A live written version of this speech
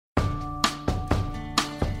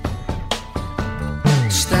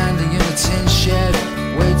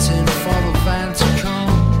for the van to come.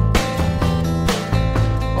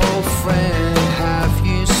 Old friend, have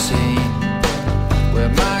you seen where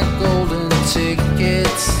my golden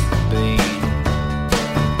tickets been?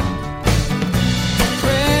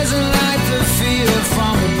 Present like the fear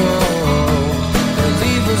from above, they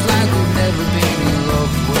leave us like we've never been in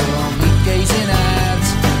love. We're only gazing at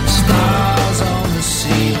stars on the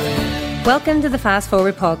ceiling. Welcome to the Fast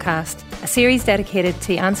Forward podcast, a series dedicated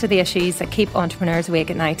to answer the issues that keep entrepreneurs awake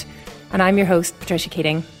at night. And I'm your host, Patricia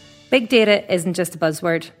Keating. Big data isn't just a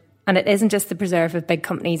buzzword, and it isn't just the preserve of big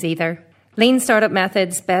companies either. Lean startup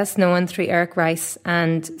methods, best known through Eric Rice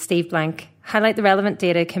and Steve Blank, highlight the relevant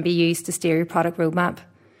data can be used to steer your product roadmap.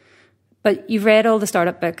 But you've read all the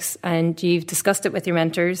startup books and you've discussed it with your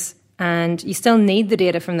mentors, and you still need the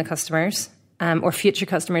data from the customers or future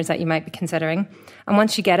customers that you might be considering. And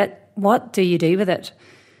once you get it, what do you do with it?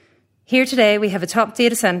 Here today, we have a top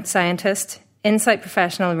data scientist, insight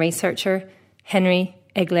professional and researcher, Henry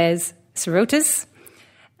Iglesias-Sirotas.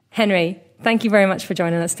 Henry, thank you very much for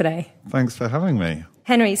joining us today. Thanks for having me.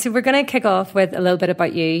 Henry, so we're going to kick off with a little bit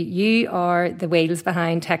about you. You are the wheels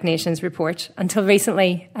behind TechNation's report. Until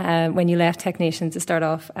recently, when you left TechNation to start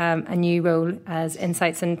off a new role as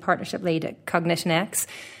Insights and Partnership Lead at CognitionX.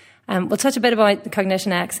 We'll touch a bit about the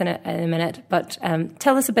CognitionX in a minute, but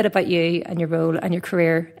tell us a bit about you and your role and your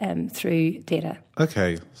career through data.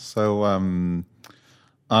 Okay, so I'm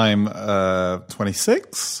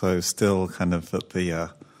 26, so still kind of at the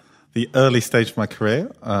early stage of my career.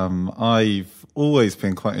 I've always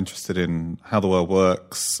been quite interested in how the world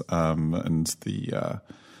works and the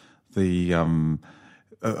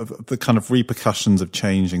kind of repercussions of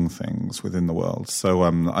changing things within the world. So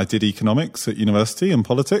I did economics at university and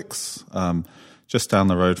politics just down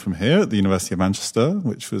the road from here at the University of Manchester,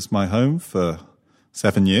 which was my home for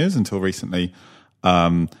 7 years until recently.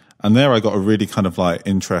 And there I got a really kind of like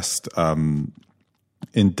interest in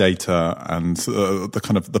data and the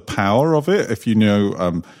kind of the power of it. If you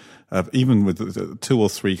know, even with 2 or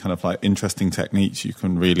 3 kind of like interesting techniques, you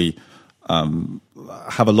can really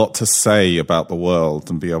have a lot to say about the world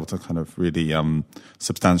and be able to kind of really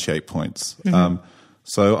substantiate points. Mm-hmm.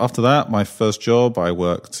 So after that, my first job, I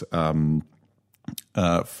worked for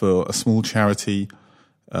a small charity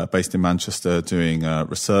based in Manchester doing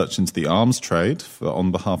research into the arms trade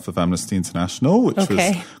on behalf of Amnesty International, which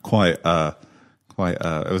was quite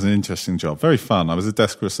it was an interesting job, very fun. I was a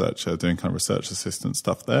desk researcher doing kind of research assistant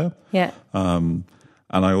stuff there. Yeah.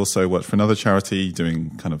 And I also worked for another charity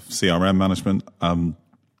doing kind of CRM management.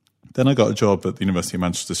 Then I got a job at the University of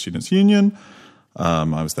Manchester Students' Union.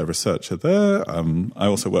 I was their researcher there. I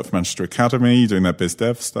also worked for Manchester Academy doing their biz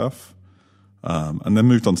dev stuff. And then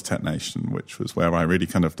moved on to TechNation, which was where I really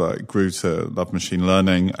kind of like grew to love machine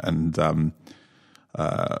learning and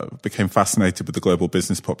became fascinated with the global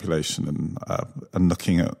business population and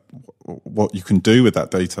looking at what you can do with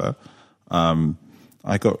that data.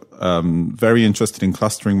 I got very interested in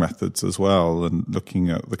clustering methods as well, and looking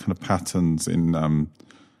at the kind of patterns in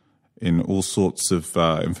all sorts of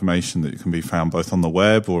information that can be found both on the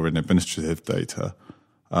web or in administrative data.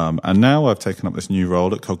 And now I've taken up this new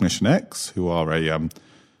role at CognitionX, who are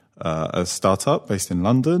a startup based in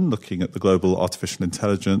London, looking at the global artificial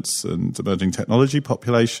intelligence and emerging technology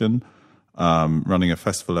population, running a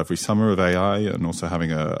festival every summer of AI, and also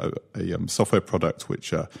having a software product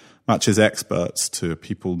which matches experts to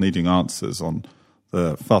people needing answers on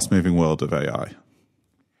the fast-moving world of AI.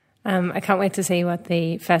 I can't wait to see what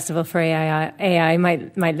the Festival for AI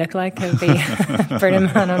might look like. It'll be Burning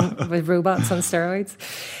Man with robots on steroids.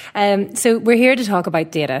 So we're here to talk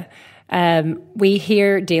about data. We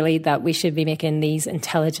hear daily that we should be making these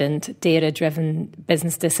intelligent, data-driven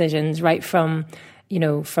business decisions right from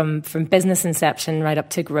business inception right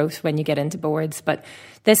up to growth when you get into boards. But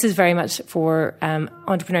this is very much for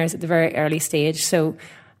entrepreneurs at the very early stage. So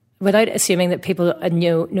without assuming that people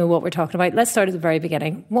know what we're talking about, let's start at the very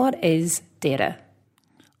beginning. What is data?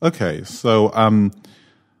 Okay, so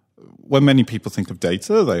when many people think of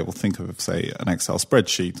data, they will think of, say, an Excel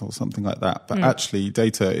spreadsheet or something like that. But actually,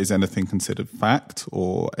 data is anything considered fact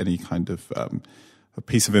or any kind of a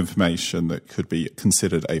piece of information that could be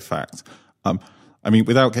considered a fact. I mean,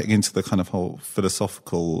 without getting into the kind of whole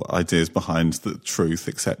philosophical ideas behind the truth,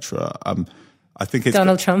 etc., I think it's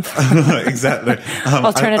Donald Trump. Exactly.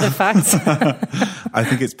 Alternative facts. I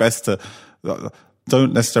think it's best to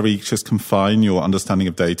don't necessarily just confine your understanding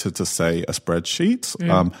of data to, say, a spreadsheet.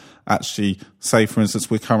 Actually, say, for instance,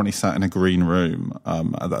 we're currently sat in a green room.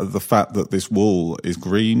 The fact that this wall is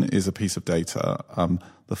green is a piece of data.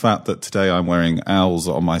 The fact that today I'm wearing owls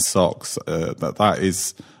on my socks, that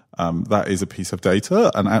is a piece of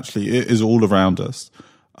data, and actually it is all around us.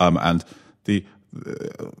 and the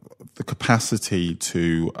capacity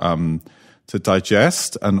to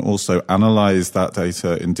digest and also analyze that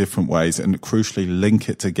data in different ways and crucially link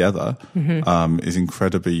it together is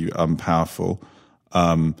incredibly powerful.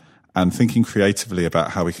 And thinking creatively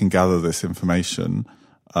about how we can gather this information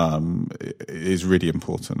is really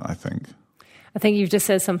important, I think. I think you've just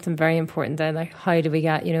said something very important there. Like, how do we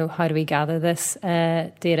gather this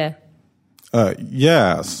data?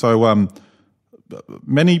 So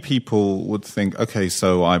many people would think, okay,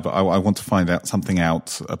 so I want to find out something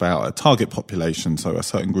out about a target population, so a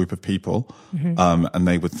certain group of people, and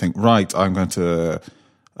they would think, right, I'm going to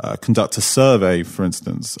conduct a survey, for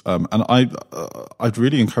instance, and I'd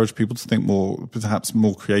really encourage people to think perhaps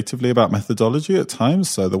more creatively about methodology at times.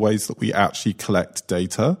 So the ways that we actually collect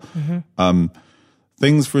data,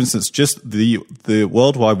 things, for instance, just the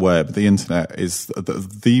World Wide Web, the internet is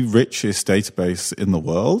the richest database in the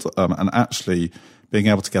world, and actually being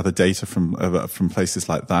able to gather data from places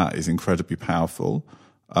like that is incredibly powerful.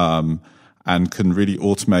 And can really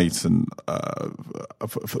automate and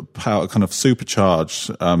kind of supercharge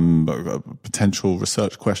potential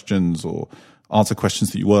research questions or answer questions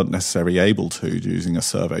that you weren't necessarily able to using a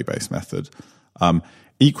survey-based method.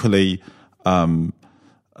 Equally,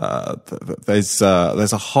 there's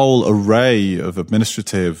a whole array of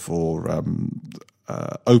administrative or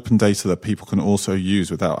open data that people can also use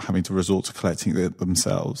without having to resort to collecting it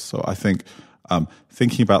themselves. So I think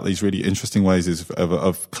thinking about these really interesting ways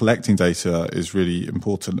of collecting data is really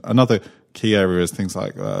important. Another key area is things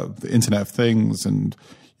like the Internet of Things and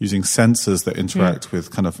using sensors that interact with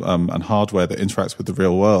kind of and hardware that interacts with the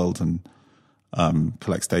real world and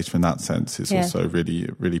collects data in that sense is also really,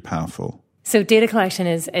 really powerful. So data collection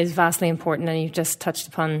is vastly important, and you've just touched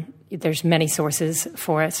upon there's many sources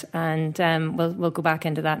for it, and we'll go back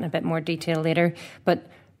into that in a bit more detail later. But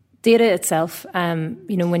data itself, when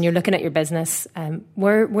you're looking at your business,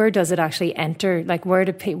 where does it actually enter? Like, where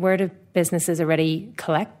do businesses already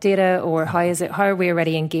collect data, or how are we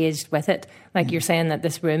already engaged with it? Like you're saying that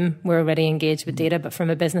this room, we're already engaged with data, but from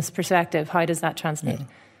a business perspective, how does that translate? Yeah.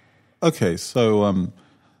 Okay, so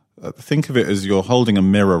think of it as you're holding a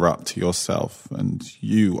mirror up to yourself, and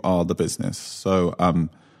you are the business. So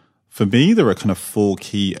for me, there are kind of 4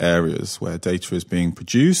 key areas where data is being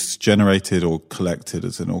produced, generated, or collected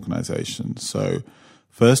as an organization. So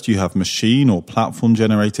first, you have machine or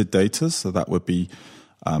platform-generated data. So that would be,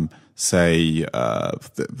 the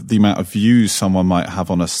amount of views someone might have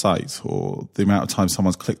on a site, or the amount of time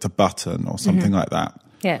someone's clicked a button, or something like that.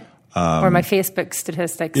 Yeah. Or my Facebook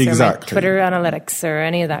statistics, exactly. Or my Twitter analytics, or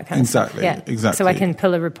any of that kind of stuff. Exactly. So I can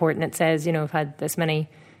pull a report and it says, I've had this many,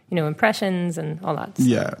 impressions and all that.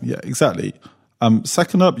 Yeah, exactly.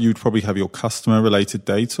 Second up, you'd probably have your customer-related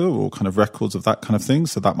data or kind of records of that kind of thing.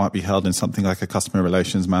 So that might be held in something like a customer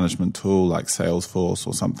relations management tool like Salesforce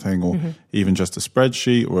or something, or even just a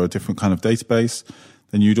spreadsheet or a different kind of database.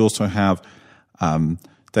 Then you'd also have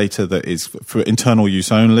data that is for internal use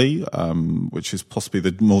only, which is possibly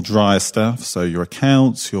the more drier stuff. So your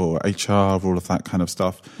accounts, your HR, all of that kind of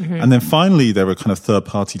stuff. And then finally, there are kind of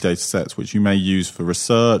third-party data sets, which you may use for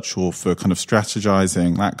research or for kind of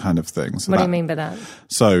strategizing, that kind of thing. So what do you mean by that?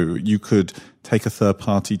 So you could take a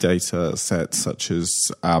third-party data set such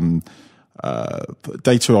as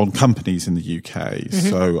data on companies in the UK.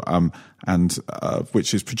 So,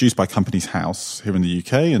 which is produced by Companies House here in the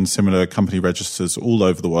UK and similar company registers all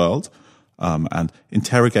over the world, and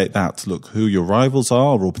interrogate that to look who your rivals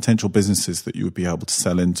are or potential businesses that you would be able to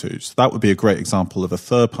sell into. So that would be a great example of a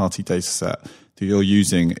third-party data set that you're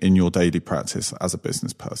using in your daily practice as a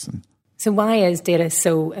business person. So why is data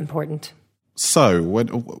so important? So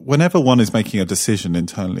whenever one is making a decision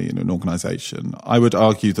internally in an organization, I would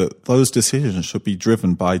argue that those decisions should be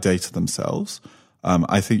driven by data themselves.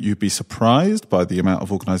 I think you'd be surprised by the amount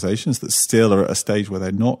of organizations that still are at a stage where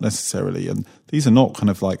they're not necessarily, and these are not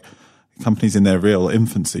kind of like companies in their real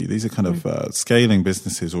infancy. These are kind of scaling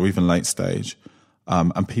businesses or even late stage.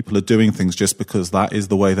 And people are doing things just because that is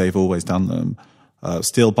the way they've always done them.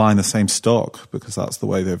 Still buying the same stock because that's the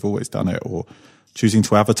way they've always done it, or choosing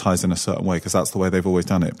to advertise in a certain way because that's the way they've always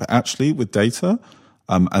done it. But actually with data,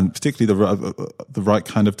 and particularly the right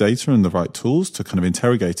kind of data and the right tools to kind of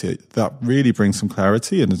interrogate it, that really brings some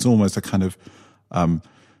clarity, and it's almost a kind of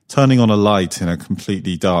turning on a light in a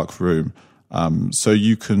completely dark room. So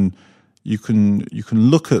you can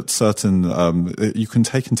look at certain, you can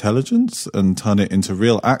take intelligence and turn it into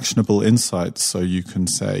real actionable insights. So you can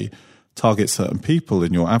say, target certain people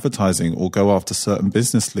in your advertising or go after certain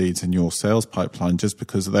business leads in your sales pipeline just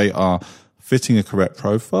because they are fitting a correct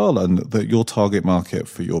profile and that your target market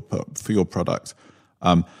for your product.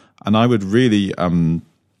 And I would really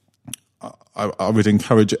I would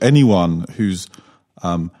encourage anyone who's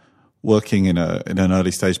working in an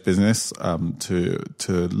early stage business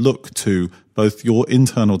to look to both your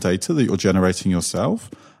internal data that you're generating yourself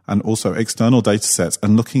and also external data sets,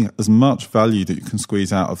 and looking at as much value that you can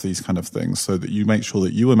squeeze out of these kind of things, so that you make sure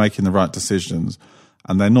that you are making the right decisions,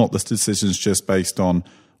 and they're not the decisions just based on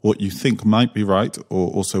what you think might be right, or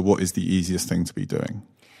also what is the easiest thing to be doing.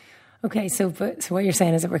 Okay, so what you're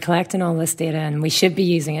saying is that we're collecting all this data and we should be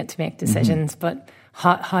using it to make decisions, but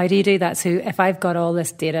how do you do that? So if I've got all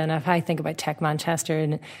this data, and if I think about Tech Manchester,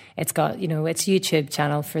 and it's got, its YouTube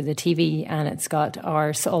channel for the TV, and it's got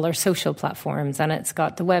all our social platforms, and it's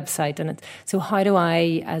got the website, so how do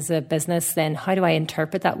I, as a business, then how do I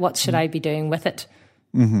interpret that? What should I be doing with it?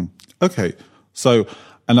 Mm-hmm. Okay, so.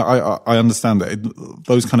 And I understand that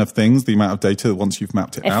those kind of things, the amount of data, once you've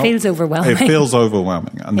mapped it out, it feels overwhelming. It feels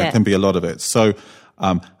overwhelming, and there can be a lot of it. So,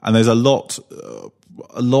 and there's a lot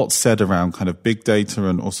said around kind of big data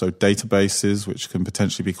and also databases, which can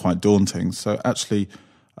potentially be quite daunting. So, actually,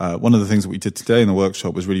 one of the things that we did today in the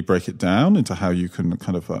workshop was really break it down into how you can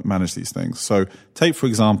kind of manage these things. So, take for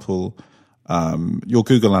example your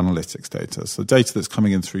Google Analytics data, so data that's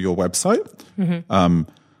coming in through your website. Mm-hmm.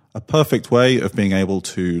 A perfect way of being able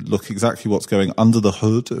to look exactly what's going under the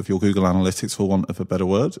hood of your Google Analytics, for want of a better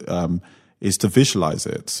word, is to visualize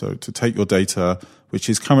it. So to take your data, which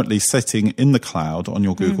is currently sitting in the cloud on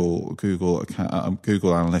your Google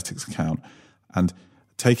Analytics account, and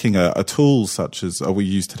taking a tool such as we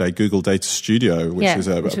use today, Google Data Studio,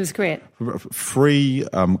 which was great, free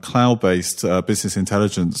cloud-based business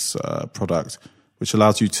intelligence product, which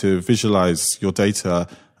allows you to visualize your data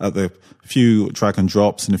at the few drag and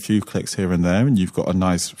drops and a few clicks here and there, and you've got a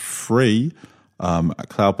nice free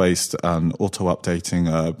cloud-based and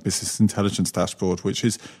auto-updating business intelligence dashboard, which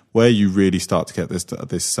is where you really start to get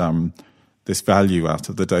this value out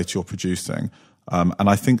of the data you're producing. And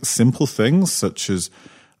I think simple things such as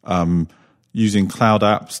using cloud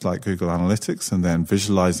apps like Google Analytics and then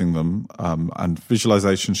visualizing them, and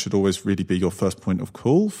visualization should always really be your first point of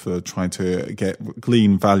call for trying to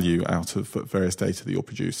glean value out of various data that you're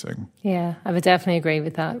producing. Yeah, I would definitely agree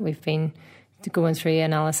with that. We've been going through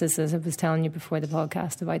analysis, as I was telling you before the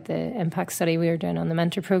podcast, about the impact study we were doing on the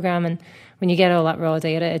mentor program, and when you get all that raw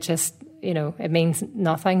data, it just it means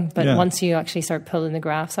nothing. But once you actually start pulling the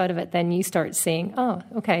graphs out of it, then you start seeing, oh,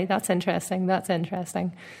 okay, that's interesting.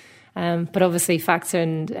 But obviously facts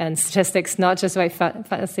and statistics, not just about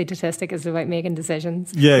fancy statistic, is about making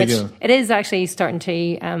decisions. It is actually starting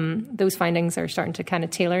to, those findings are starting to kind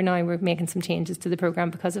of tailor now. We're making some changes to the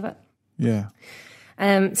program because of it. Yeah.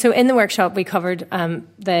 So in the workshop, we covered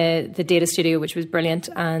the data studio, which was brilliant,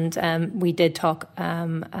 and we did talk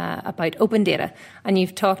about open data. And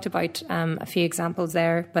you've talked about a few examples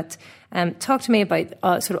there, but talk to me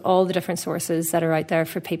about sort of all the different sources that are out there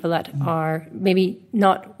for people that are maybe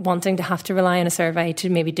not wanting to have to rely on a survey to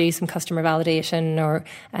maybe do some customer validation or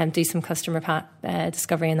do some customer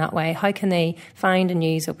discovery in that way. How can they find and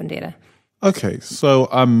use open data? Okay, so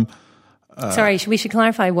sorry, we should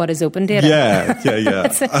clarify what is open data. Yeah.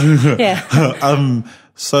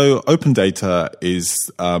 So open data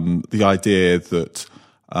is the idea that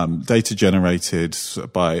data generated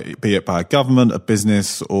be it by a government, a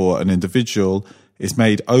business, or an individual, is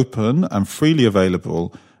made open and freely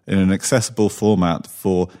available in an accessible format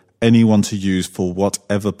for anyone to use for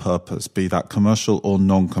whatever purpose, be that commercial or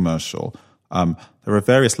non-commercial. There are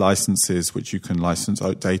various licenses which you can license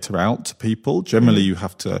data out to people. Generally, you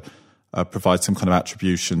have to provide some kind of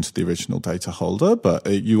attribution to the original data holder, but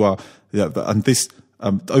and this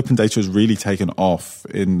open data has really taken off,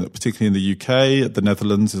 particularly in the UK. The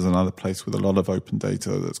Netherlands is another place with a lot of open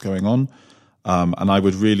data that's going on, and I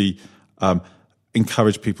would really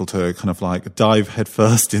encourage people to kind of like dive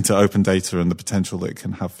headfirst into open data and the potential that it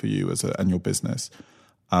can have for you and your business.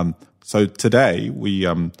 So today we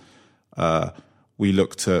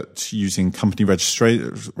looked at using company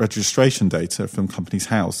registration data from Companies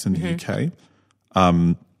House in the UK.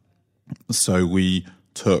 So we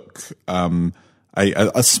took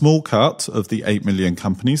a small cut of the 8 million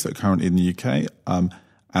companies that are currently in the UK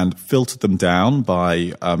and filtered them down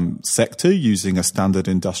by sector using a standard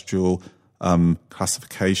industrial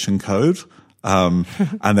classification code,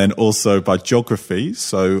 and then also by geography.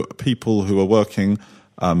 So people who are working,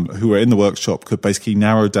 who are in the workshop, could basically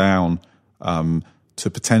narrow down to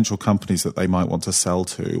potential companies that they might want to sell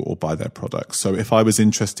to or buy their products. So if I was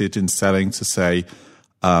interested in selling to, say,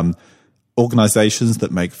 organizations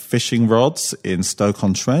that make fishing rods in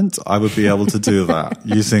Stoke-on-Trent, I would be able to do that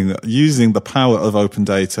using the power of open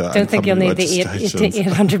data. Don't think you'll need the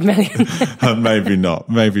 800 million.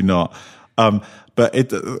 Maybe not. But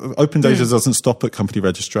open data doesn't stop at company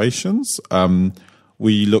registrations.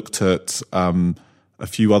 We looked at a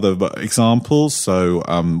few other examples. So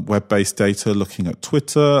web-based data, looking at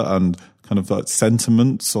Twitter and kind of like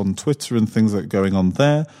sentiments on Twitter and things that are going on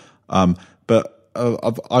there. But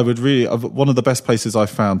I would really, one of the best places I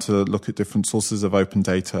found to look at different sources of open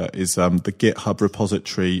data is the GitHub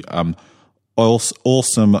repository,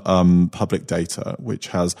 awesome public data, which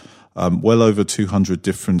has well over 200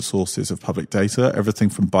 different sources of public data, everything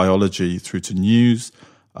from biology through to news,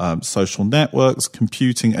 social networks,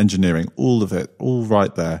 computing, engineering, all of it, all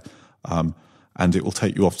right there. And it will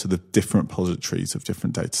take you off to the different repositories of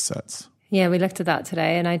different data sets. Yeah, we looked at that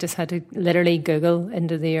today, and I just had to literally Google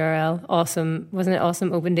into the URL. Awesome, wasn't it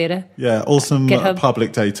awesome open data? Yeah, awesome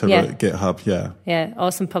public data GitHub, yeah. Yeah,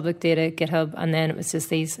 awesome public data GitHub, and then it was just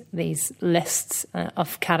these lists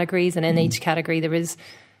of categories, and in each category there was,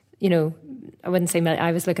 I wouldn't say,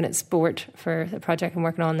 I was looking at sport for the project I'm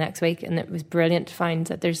working on next week, and it was brilliant to find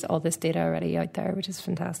that there's all this data already out there, which is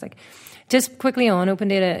fantastic. Just quickly on open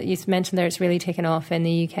data, you mentioned there it's really taken off in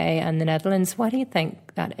the UK and the Netherlands. Why do you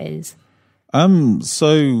think that is? This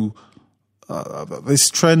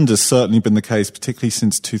trend has certainly been the case, particularly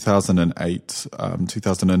since 2008,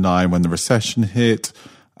 2009, when the recession hit.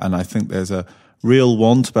 And I think there's a real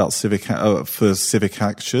want about civic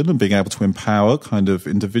action and being able to empower kind of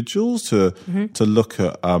individuals to look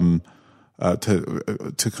at, to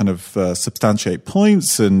kind of substantiate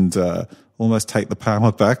points and almost take the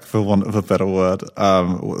power back, for want of a better word,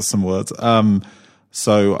 some words.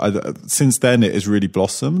 Since then, it has really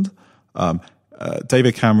blossomed.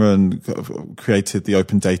 David Cameron created the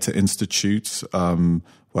Open Data Institute,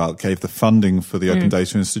 gave the funding for the Open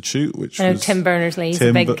Data Institute, which was Tim Berners-Lee.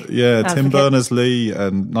 Tim Berners-Lee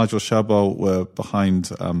and Nigel Shadbolt were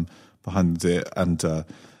behind it, and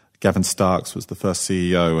Gavin Starks was the first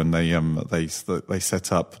CEO, and they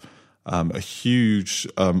set up a huge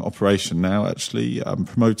operation now, actually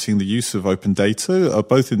promoting the use of open data,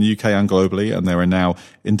 both in the UK and globally. And there are now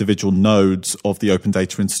individual nodes of the Open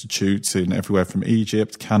Data Institute in everywhere from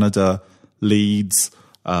Egypt, Canada, Leeds,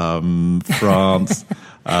 France,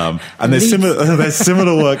 and there's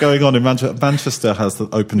similar work going on in Manchester. Manchester has the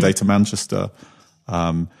Open Data Manchester.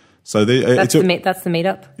 That's the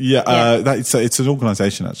meetup. It's an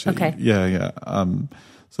organisation, actually. Okay. Yeah.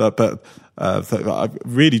 I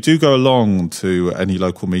really do go along to any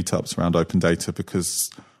local meetups around open data, because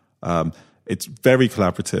it's very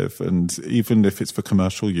collaborative, and even if it's for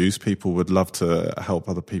commercial use, people would love to help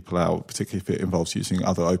other people out, particularly if it involves using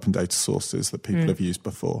other open data sources that people have used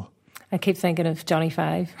before. I keep thinking of Johnny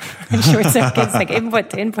Five in short circuits, like input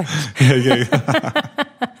to input.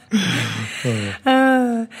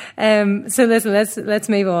 So listen, let's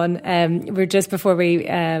move on. We're just before we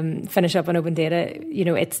finish up on open data.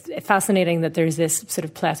 It's fascinating that there's this sort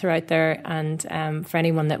of plethora out there, and for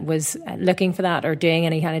anyone that was looking for that or doing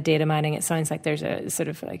any kind of data mining, it sounds like there's a sort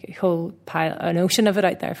of like a whole pile, an ocean of it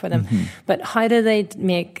out there for them. Mm-hmm. But how do they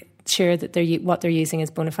make sure that what they're using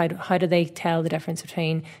is bona fide? How do they tell the difference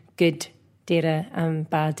between good data and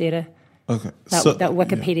bad data? Okay. That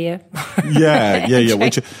Wikipedia. Yeah.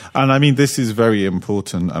 And I mean, this is very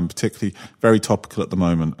important and particularly very topical at the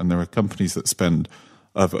moment. And there are companies that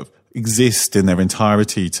exist in their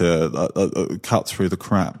entirety to cut through the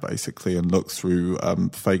crap, basically, and look through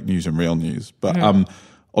fake news and real news. But on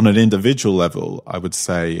an individual level, I would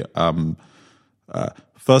say,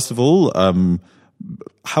 first of all,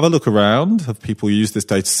 have a look around. Have people used this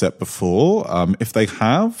data set before? If they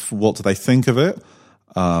have, what do they think of it?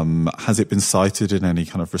 Has it been cited in any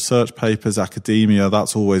kind of research papers, academia?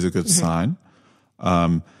 That's always a good sign.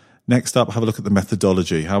 Next up, have a look at the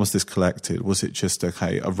methodology. How was this collected? Was it just a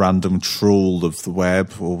random trawl of the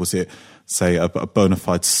web, or was it, say, a bona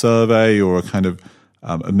fide survey or a kind of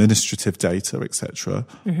administrative data, etc.?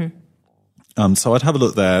 So I'd have a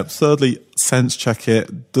look there. Thirdly, sense check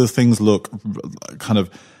it. Do things look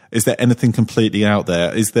is there anything completely out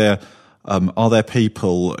there? Are there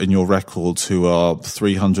people in your records who are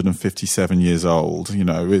 357 years old?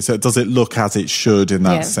 Does it look as it should in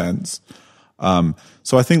that sense?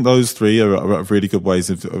 So I think those three are really good ways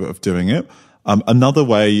of doing it. Another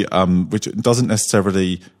way, which doesn't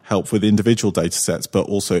necessarily help with individual data sets, but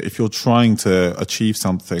also if you're trying to achieve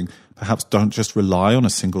something, perhaps don't just rely on a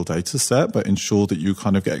single data set, but ensure that you're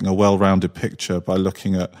kind of getting a well-rounded picture by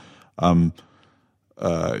looking at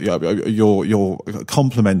you're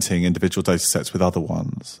complementing individual data sets with other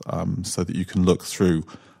ones, so that you can look through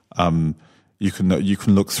you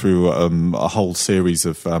can look through a whole series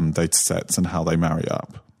of data sets and how they marry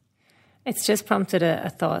up. It's just prompted a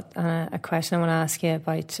thought, a question I want to ask you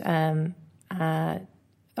about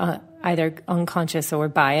either unconscious or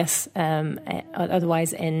bias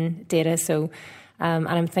otherwise in data. So, and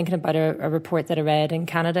I'm thinking about a report that I read in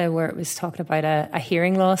Canada where it was talking about a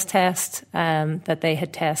hearing loss test that they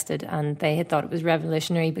had tested, and they had thought it was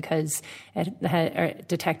revolutionary because it had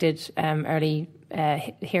detected early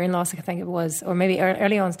hearing loss, I think it was, or maybe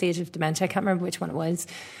early on stage of dementia. I can't remember which one it was,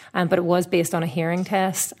 but it was based on a hearing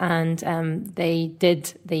test, and they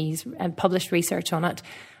did these and published research on it.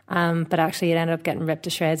 But actually it ended up getting ripped to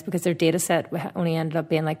shreds because their data set only ended up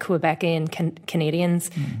being like Quebecian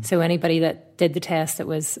Canadians. So anybody that did the test that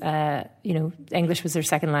was, English was their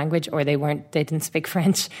second language, or they didn't speak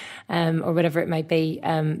French, or whatever it might be,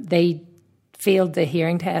 they failed the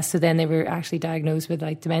hearing test, so then they were actually diagnosed with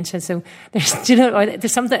like dementia. So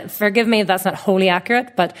there's something, forgive me if that's not wholly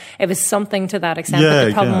accurate, but it was something to that extent. But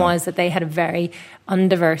the problem was that they had a very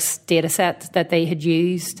undiverse data set that they had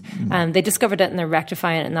used. They discovered it and they're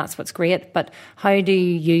rectifying it, and that's what's great. But how do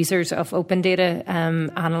users of open data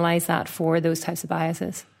analyse that for those types of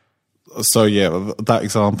biases? So that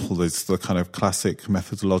example is the kind of classic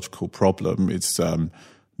methodological problem. It's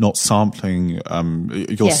not sampling,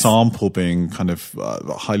 your sample being kind of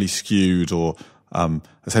highly skewed or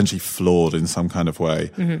essentially flawed in some kind of way.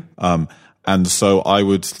 And so I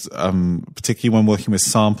would, particularly when working with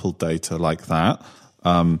sample data like that,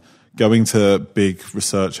 going to big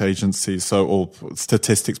research agencies, or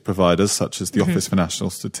statistics providers such as the Office for National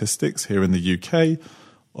Statistics here in the UK,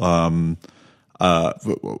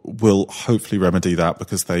 will hopefully remedy that,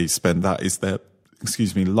 because they spend, that is their,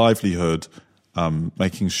 livelihood,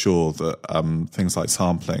 making sure that things like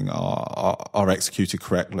sampling are executed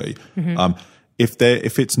correctly.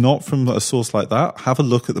 If it's not from a source like that, have a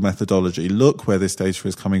look at the methodology. Look where this data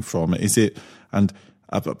is coming from. Is it, and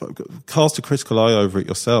cast a critical eye over it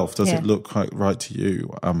yourself. Does it look quite right to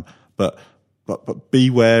you? But be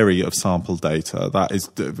wary of sample data. That is,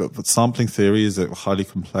 sampling theory is a highly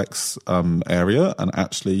complex area, and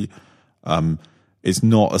actually, it's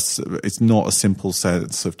not a simple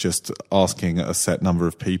sense of just asking a set number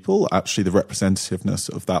of people. Actually, the representativeness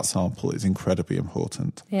of that sample is incredibly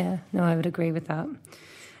important. Yeah, no, I would agree with that.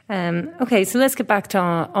 Okay, so let's get back to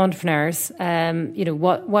entrepreneurs.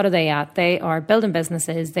 What are they at? They are building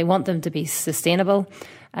businesses. They want them to be sustainable.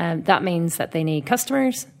 That means that they need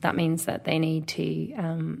customers. That means that they need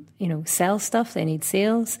to, sell stuff. They need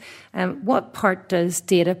sales. What part does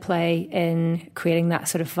data play in creating that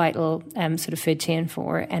sort of vital sort of food chain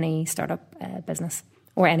for any startup business,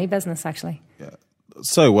 or any business actually? Yeah.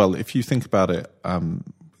 So, well, if you think about it,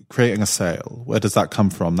 creating a sale, where does that come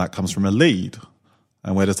from? That comes from a lead.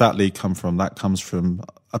 And where does that lead come from? That comes from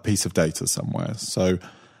a piece of data somewhere. So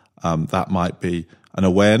that might be an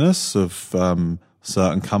awareness of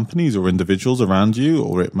certain companies or individuals around you,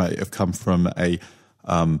 or it may have come from a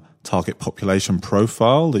target population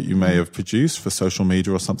profile that you may have produced for social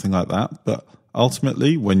media or something like that. But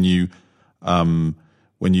ultimately, when you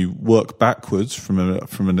work backwards from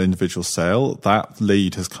an individual sale, that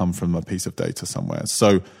lead has come from a piece of data somewhere.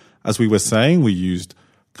 So as we were saying, we used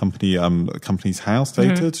company's house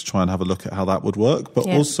data to try and have a look at how that would work. But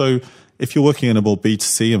also, if you're working in a more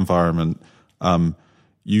B2C environment,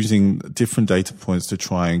 using different data points to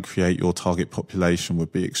try and create your target population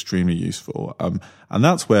would be extremely useful. And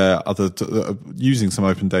that's where using some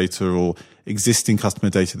open data or existing customer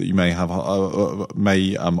data that you may have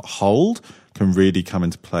hold can really come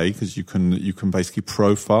into play, because you can basically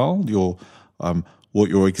profile your what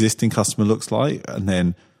your existing customer looks like, and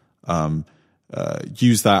then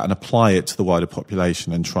use that and apply it to the wider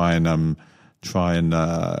population, and try and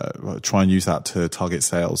use that to target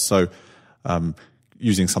sales. So,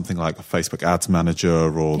 using something like a Facebook Ads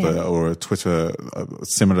Manager or a Twitter,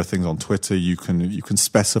 similar things on Twitter, you can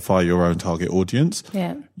specify your own target audience.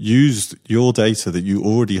 Yeah. Use your data that you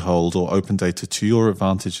already hold, or open data, to your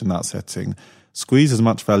advantage in that setting. Squeeze as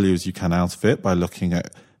much value as you can out of it by looking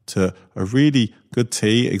at to a really good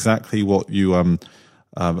tea exactly what you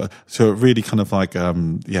so really kind of like,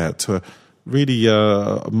 to a really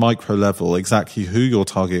micro level, exactly who your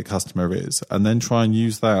target customer is, and then try and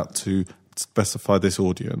use that to specify this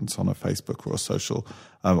audience on a Facebook or a social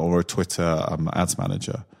or a Twitter ads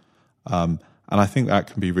manager. And I think that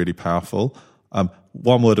can be really powerful.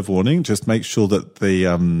 One word of warning, just make sure that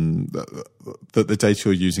the data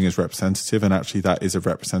you're using is representative, and actually that is a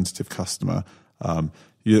representative customer.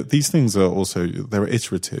 These things are also, they're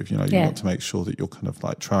iterative, you want to make sure that you're kind of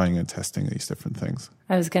like trying and testing these different things.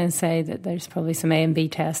 I was going to say that there's probably some A and B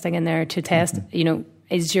testing in there to test,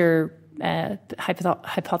 is your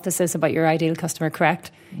hypothesis about your ideal customer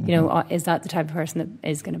correct? Is that the type of person that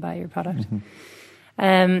is going to buy your product?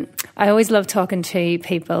 I always love talking to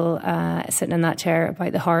people sitting in that chair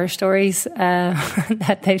about the horror stories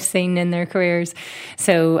that they've seen in their careers.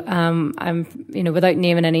 So, without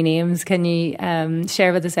naming any names, can you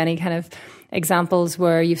share with us any kind of examples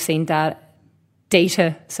where you've seen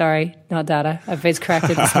data, sorry, not data. I've been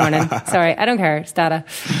corrected this morning. Sorry, I don't care. It's data.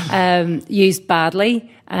 Used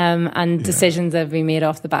badly, and decisions that have been made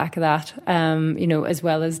off the back of that, as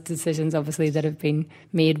well as decisions, obviously, that have been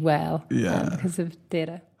made well because of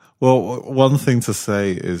data. Well, one thing to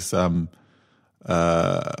say is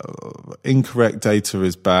incorrect data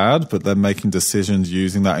is bad, but then making decisions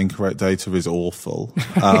using that incorrect data is awful.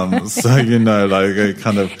 So,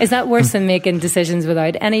 kind of... Is that worse than making decisions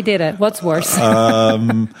without any data? What's worse?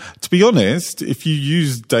 To be honest, if you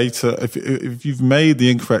use data, if you've made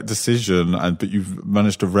the incorrect decision but you've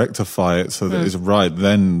managed to rectify it so that it's right,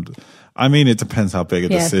 then... I mean, it depends how big a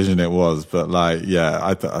decision it was, but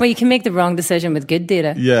well, you can make the wrong decision with good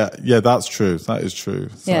data. Yeah, that's true. That is true.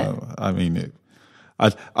 So, I mean,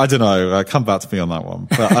 I don't know. Come back to me on that one.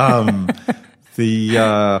 But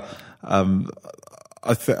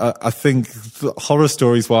I think horror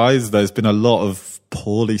stories wise, there's been a lot of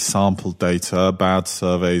poorly sampled data, bad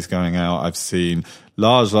surveys going out. I've seen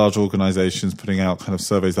large organizations putting out kind of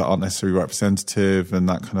surveys that aren't necessarily representative and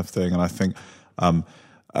that kind of thing. And I think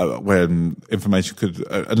when information could,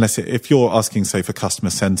 if you're asking, say, for customer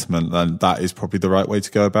sentiment, then that is probably the right way to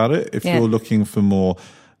go about it. If you're looking for more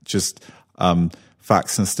just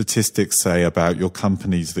facts and statistics, say, about your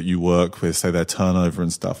companies that you work with, say their turnover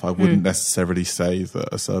and stuff, I wouldn't necessarily say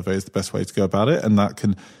that a survey is the best way to go about it. And that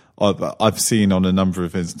can, I've seen on a number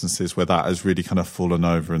of instances where that has really kind of fallen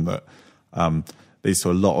over, and that leads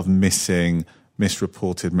to a lot of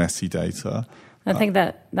misreported, messy data. I think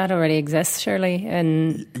that already exists, surely,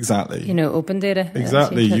 in open data.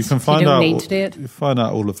 Exactly, you can find out. You find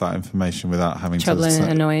out all of that information without having troubling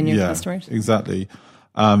and annoying your customers. Exactly.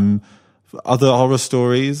 Other horror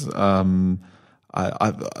stories. I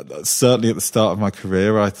certainly at the start of my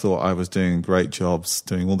career, I thought I was doing great jobs,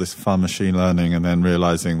 doing all this fun machine learning, and then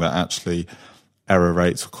realizing that actually error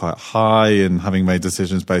rates were quite high, and having made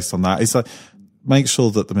decisions based on that. It's like, make sure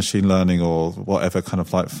that the machine learning or whatever kind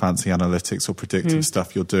of like fancy analytics or predictive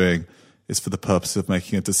stuff you're doing is for the purpose of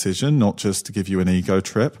making a decision, not just to give you an ego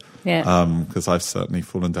trip. Yeah. Because I've certainly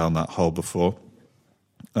fallen down that hole before.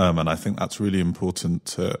 And I think that's really important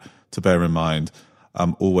to bear in mind.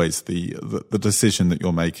 Always the decision that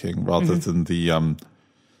you're making, rather than the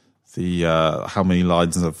how many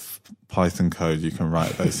lines of Python code you can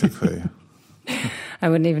write, basically. I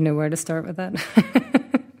wouldn't even know where to start with that.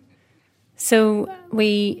 So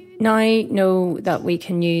we now know that we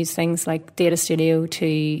can use things like Data Studio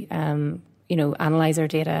to, analyze our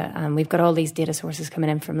data. And we've got all these data sources coming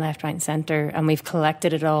in from left, right, and centre, and we've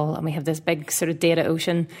collected it all, and we have this big sort of data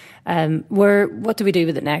ocean. What do we do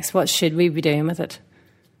with it next? What should we be doing with it?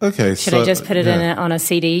 Okay, should I just put it on a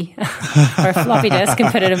CD or a floppy disk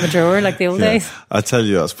and put it in my drawer like the old days? I tell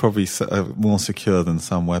you, that's probably more secure than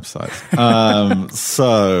some websites.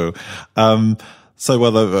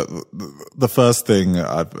 The first thing,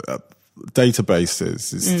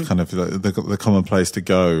 databases is kind of the common place to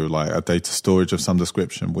go, like a data storage of some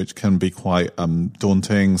description, which can be quite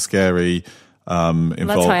daunting, scary, involve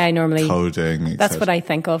that's how I normally coding. That's what I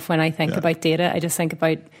think of when I think about data. I just think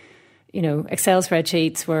about Excel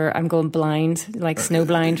spreadsheets where I'm going blind, like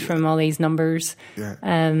snowblind from all these numbers. Yeah,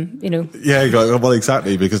 well,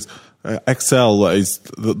 exactly, because Excel is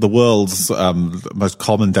the world's most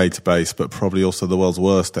common database, but probably also the world's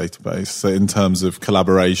worst database in terms of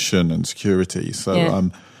collaboration and security. So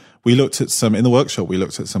we looked at in the workshop, we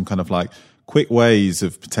looked at some kind of like quick ways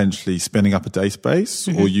of potentially spinning up a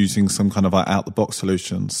database or using some kind of like out-the-box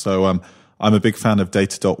solutions. So I'm a big fan of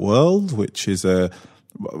data.world, which is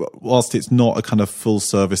whilst it's not a kind of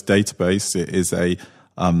full-service database, it is a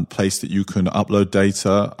place that you can upload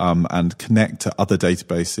data and connect to other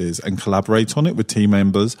databases and collaborate on it with team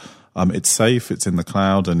members. It's safe, it's in the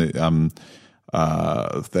cloud, and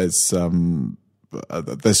there's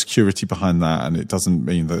security behind that, and it doesn't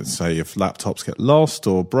mean that, say, if laptops get lost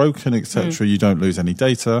or broken, etc., you don't lose any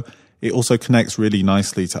data. It also connects really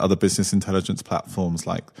nicely to other business intelligence platforms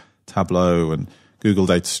like Tableau and Google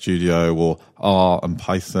Data Studio, or R and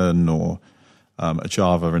Python, or a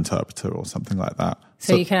Java interpreter or something like that.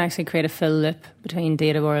 So you can actually create a full loop between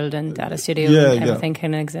Data World and Data Studio, and everything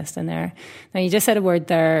can exist in there. Now, you just said a word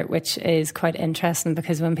there which is quite interesting,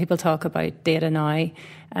 because when people talk about data now,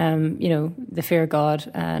 the fear of God,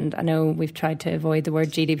 and I know we've tried to avoid the word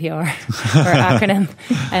GDPR or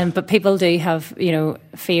acronym, but people do have,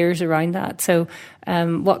 fears around that. So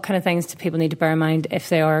what kind of things do people need to bear in mind if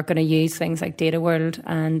they are going to use things like Data World,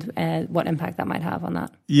 and what impact that might have on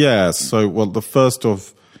that? Yeah, so, the first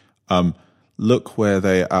of... look where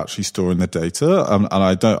they're actually storing the data, and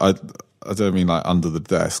I don't mean like under the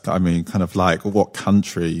desk. I mean kind of like what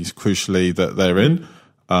countries, crucially, that they're in,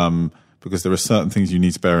 because there are certain things you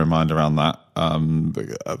need to bear in mind around that.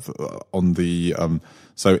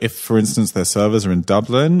 So if, for instance, their servers are in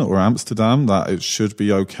Dublin or Amsterdam, that it should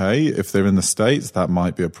be okay. If they're in the States, that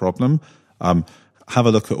might be a problem. Have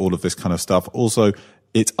a look at all of this kind of stuff. Also,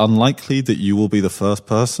 it's unlikely that you will be the first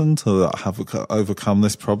person to have overcome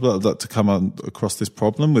this problem, to come across this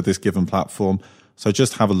problem with this given platform. So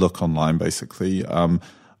just have a look online, basically.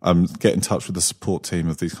 Get in touch with the support team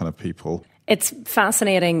of these kind of people. It's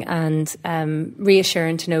fascinating and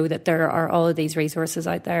reassuring to know that there are all of these resources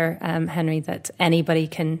out there, Henry, that anybody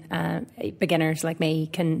can, beginners like me,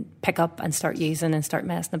 can pick up and start using and start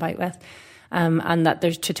messing about with. And that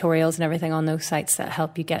there's tutorials and everything on those sites that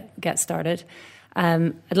help you get started.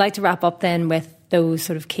 I'd like to wrap up then with those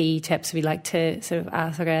sort of key tips we'd like to sort of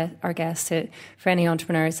ask our guests for any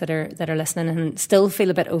entrepreneurs that are listening and still feel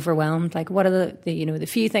a bit overwhelmed. Like, what are the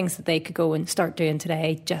few things that they could go and start doing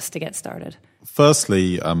today just to get started?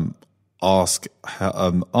 Firstly, ask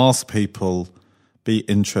people, be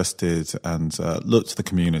interested, and look to the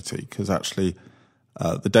community, because actually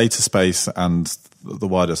the data space and the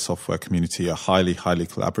wider software community are highly, highly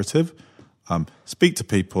collaborative. Speak to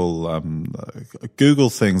people, Google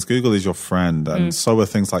things. Google is your friend, and so are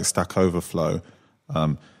things like Stack Overflow.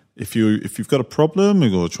 If you've got a problem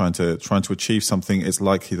or trying to achieve something, it's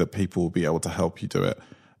likely that people will be able to help you do it.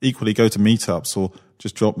 Equally, go to meetups or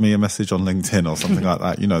just drop me a message on LinkedIn or something like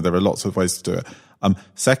that. There are lots of ways to do it.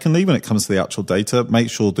 Secondly, when it comes to the actual data, make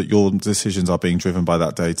sure that your decisions are being driven by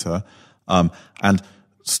that data, and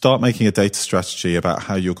start making a data strategy about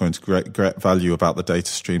how you're going to get value about the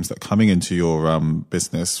data streams that are coming into your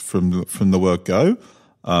business from the word go.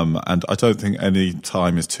 And I don't think any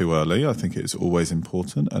time is too early. I think it's always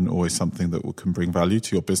important and always something that can bring value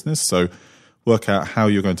to your business. So work out how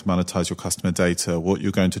you're going to monetize your customer data, what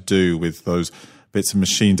you're going to do with those bits of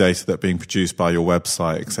machine data that are being produced by your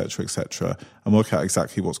website, et cetera, and work out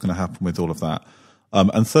exactly what's going to happen with all of that.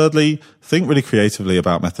 And thirdly, think really creatively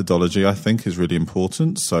about methodology, I think, is really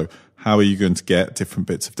important. So how are you going to get different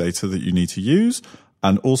bits of data that you need to use?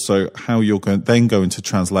 And also how you're going to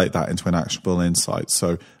translate that into an actionable insight.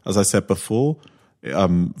 So as I said before,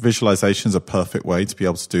 visualization is a perfect way to be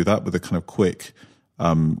able to do that with a kind of quick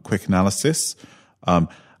analysis. And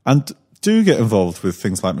do get involved with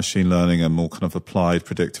things like machine learning and more kind of applied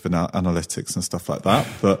predictive analytics and stuff like that.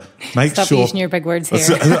 But stop using your big words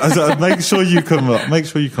here. Make sure you can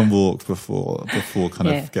walk before kind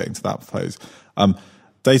of getting to that phase.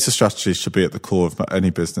 Data strategy should be at the core of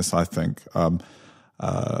any business, I think. And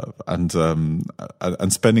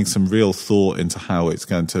spending some real thought into how it's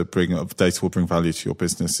going to data will bring value to your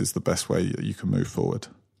business is the best way you can move forward.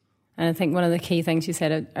 And I think one of the key things you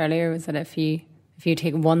said earlier was that if you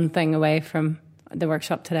take one thing away from the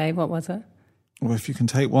workshop today, what was it? Well, if you can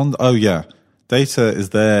take one, data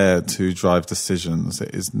is there to drive decisions.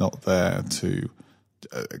 It is not there to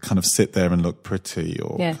kind of sit there and look pretty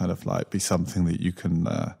or kind of like be something that you can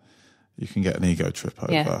get an ego trip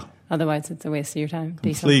over. Yeah. Otherwise, it's a waste of your time.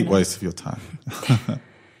 Complete waste of your time.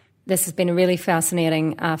 This has been a really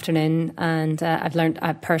fascinating afternoon, and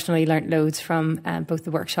I've personally learnt loads from both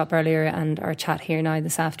the workshop earlier and our chat here now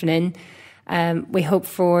this afternoon. We hope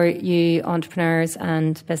for you entrepreneurs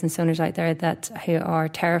and business owners out there who are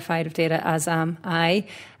terrified of data, as am I,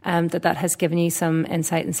 that has given you some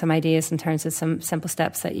insight and some ideas in terms of some simple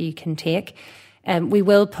steps that you can take. We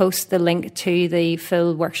will post the link to the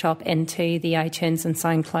full workshop into the iTunes and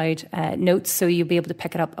SoundCloud notes, so you'll be able to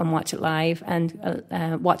pick it up and watch it live and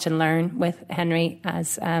watch and learn with Henry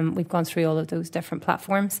as we've gone through all of those different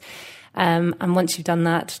platforms. And once you've done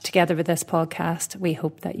that, together with this podcast, we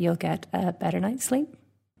hope that you'll get a better night's sleep.